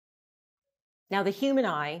Now, the human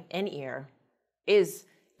eye and ear is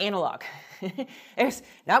analog. There's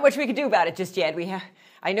not much we can do about it just yet.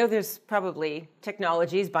 I know there's probably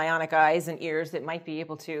technologies, bionic eyes and ears, that might be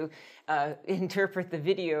able to interpret the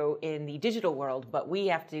video in the digital world, but we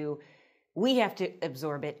have to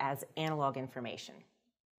absorb it as analog information.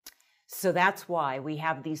 So that's why we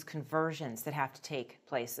have these conversions that have to take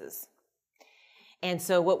places. And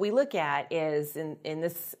so what we look at is, in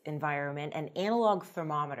this environment, an analog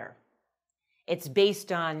thermometer. It's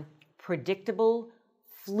based on predictable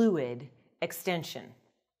fluid extension,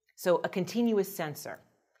 so a continuous sensor.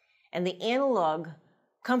 And the analog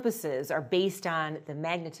compasses are based on the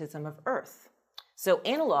magnetism of Earth. So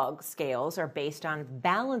analog scales are based on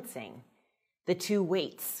balancing the two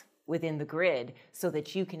weights within the grid so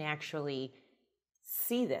that you can actually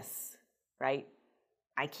see this, right?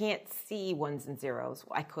 I can't see ones and zeros.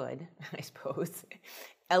 Well, I could, I suppose,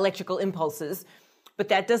 electrical impulses, but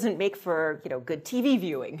that doesn't make for, good TV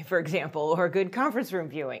viewing, for example, or good conference room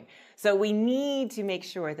viewing. So we need to make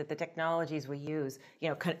sure that the technologies we use,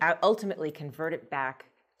 can ultimately convert it back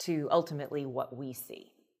to ultimately what we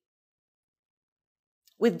see.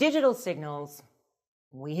 With digital signals,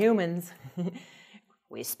 we humans,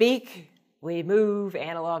 we speak, we move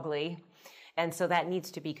analogically, and so that needs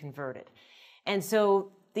to be converted. And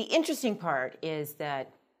so the interesting part is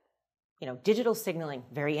that, digital signaling,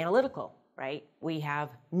 very analytical, right? We have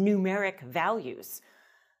numeric values,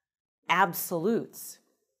 absolutes.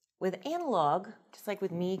 With analog, just like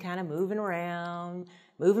with me kind of moving around,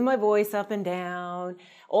 moving my voice up and down,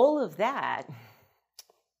 all of that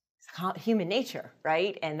is human nature,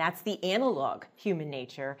 right? And that's the analog human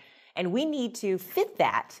nature. And we need to fit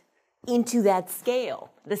that into that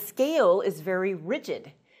scale. The scale is very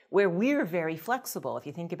rigid, where we're very flexible. If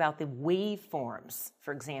you think about the waveforms,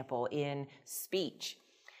 for example, in speech.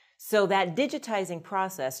 So that digitizing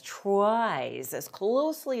process tries as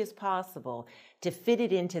closely as possible to fit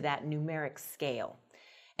it into that numeric scale.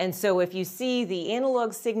 And so if you see the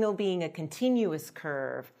analog signal being a continuous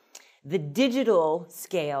curve, the digital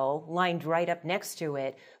scale lined right up next to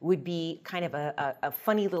it would be kind of a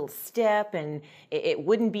funny little step, and it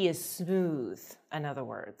wouldn't be as smooth, in other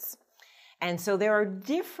words. And so there are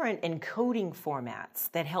different encoding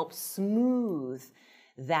formats that help smooth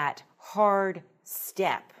that hard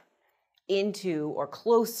step into, or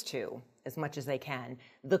close to, as much as they can,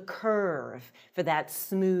 the curve for that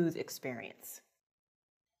smooth experience.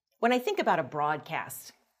 When I think about a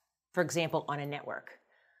broadcast, for example, on a network,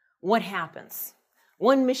 what happens?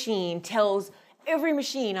 One machine tells every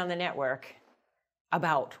machine on the network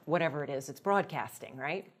about whatever it is it's broadcasting,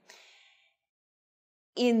 right?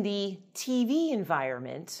 In the TV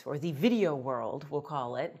environment, or the video world, we'll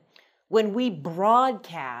call it, when we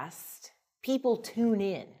broadcast, people tune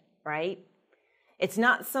in, right? It's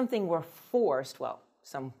not something we're forced, well,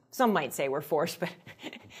 some might say we're forced, but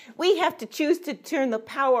we have to choose to turn the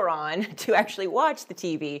power on to actually watch the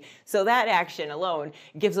TV. So that action alone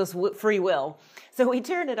gives us free will. So we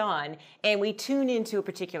turn it on and we tune into a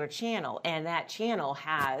particular channel, and that channel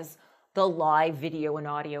has the live video and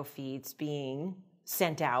audio feeds being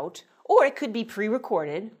sent out, or it could be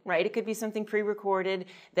pre-recorded, right? It could be something pre-recorded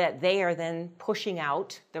that they are then pushing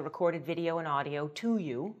out the recorded video and audio to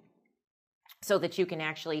you, so that you can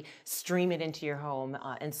actually stream it into your home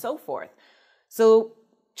and so forth. So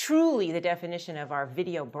truly the definition of our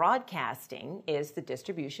video broadcasting is the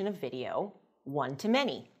distribution of video one to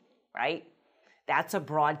many, right? That's a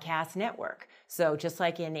broadcast network. So just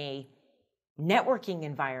like in a networking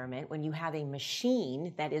environment, when you have a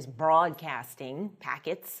machine that is broadcasting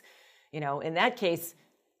packets, in that case,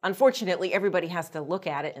 unfortunately, everybody has to look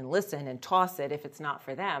at it and listen and toss it if it's not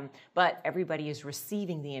for them, but everybody is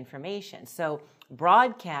receiving the information. So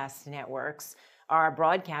broadcast networks are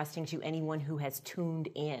broadcasting to anyone who has tuned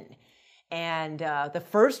in. And the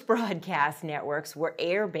first broadcast networks were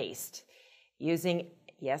air-based, using,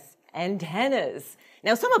 yes, antennas.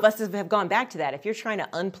 Now, some of us have gone back to that. If you're trying to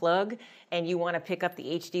unplug and you want to pick up the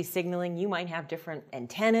HD signaling, you might have different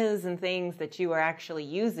antennas and things that you are actually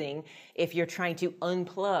using if you're trying to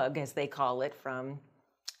unplug, as they call it, from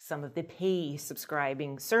some of the pay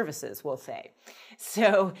subscribing services, we'll say.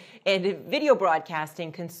 So, and video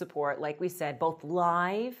broadcasting can support, like we said, both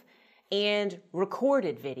live and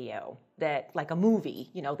recorded video, that, like a movie,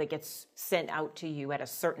 that gets sent out to you at a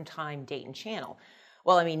certain time, date, and channel.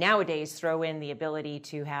 Well, I mean, nowadays, throw in the ability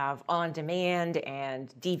to have on-demand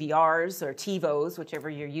and DVRs or TiVos, whichever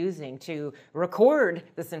you're using, to record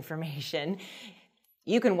this information.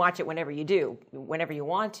 You can watch it whenever you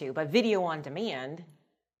want to, but video on demand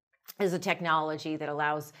is a technology that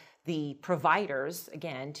allows the providers,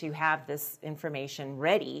 again, to have this information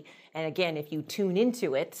ready. And again, if you tune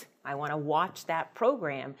into it, I want to watch that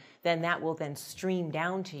program, then that will then stream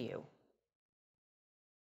down to you.